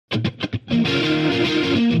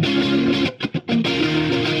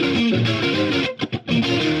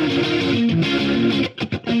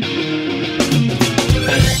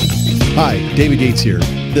David Yates here.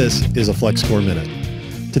 This is a FlexCore Minute.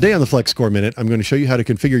 Today on the FlexCore Minute, I'm going to show you how to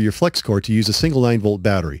configure your FlexCore to use a single 9-volt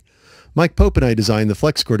battery. Mike Pope and I designed the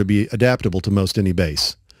FlexCore to be adaptable to most any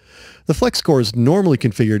base. The FlexCore is normally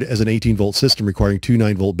configured as an 18-volt system requiring two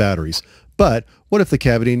 9-volt batteries. But what if the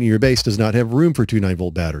cavity in your base does not have room for two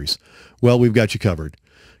 9-volt batteries? Well, we've got you covered.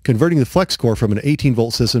 Converting the FlexCore from an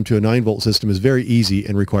 18-volt system to a 9-volt system is very easy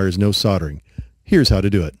and requires no soldering. Here's how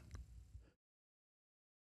to do it.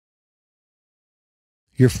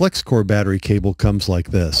 Your FlexCore battery cable comes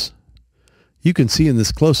like this. You can see in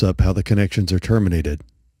this close-up how the connections are terminated.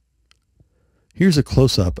 Here's a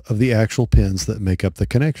close-up of the actual pins that make up the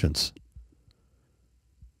connections.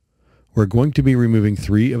 We're going to be removing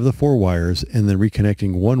 3 of the 4 wires and then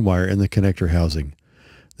reconnecting 1 wire in the connector housing.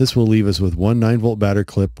 This will leave us with one 9-volt battery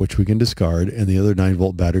clip which we can discard and the other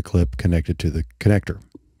 9-volt battery clip connected to the connector.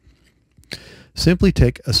 Simply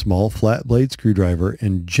take a small flat blade screwdriver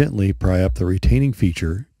and gently pry up the retaining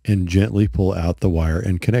feature and gently pull out the wire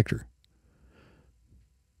and connector.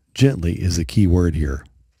 Gently is the key word here.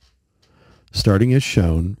 Starting as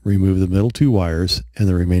shown, remove the middle 2 wires and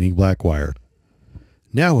the remaining black wire.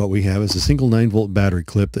 Now what we have is a single 9-volt battery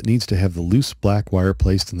clip that needs to have the loose black wire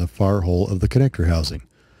placed in the far hole of the connector housing.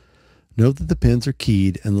 Note that the pins are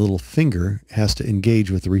keyed and the little finger has to engage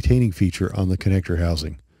with the retaining feature on the connector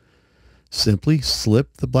housing. Simply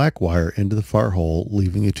slip the black wire into the far hole,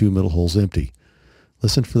 leaving the 2 middle holes empty.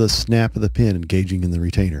 Listen for the snap of the pin engaging in the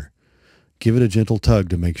retainer. Give it a gentle tug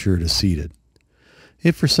to make sure it is seated.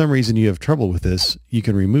 If for some reason you have trouble with this, you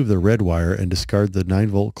can remove the red wire and discard the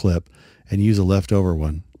 9-volt clip and use a leftover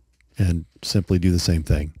one, and simply do the same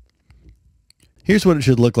thing. Here's what it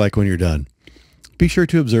should look like when you're done. Be sure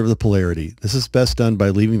to observe the polarity. This is best done by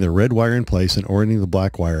leaving the red wire in place and orienting the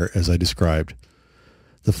black wire as I described.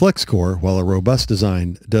 The FlexCore, while a robust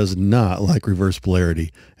design, does not like reverse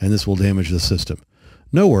polarity, and this will damage the system.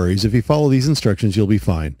 No worries, if you follow these instructions you'll be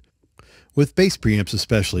fine. With base preamps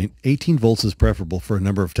especially, 18 volts is preferable for a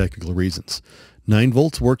number of technical reasons. 9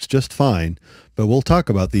 volts works just fine, but we'll talk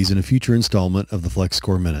about these in a future installment of the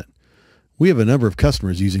FlexCore Minute. We have a number of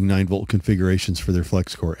customers using 9-volt configurations for their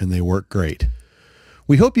FlexCore, and they work great.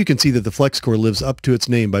 We hope you can see that the FlexCore lives up to its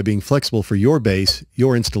name by being flexible for your base,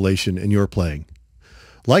 your installation, and your playing.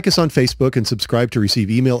 Like us on Facebook and subscribe to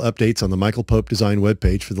receive email updates on the Michael Pope Design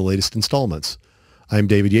webpage for the latest installments. I'm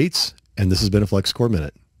David Yates, and this has been a FlexCore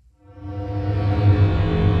Minute.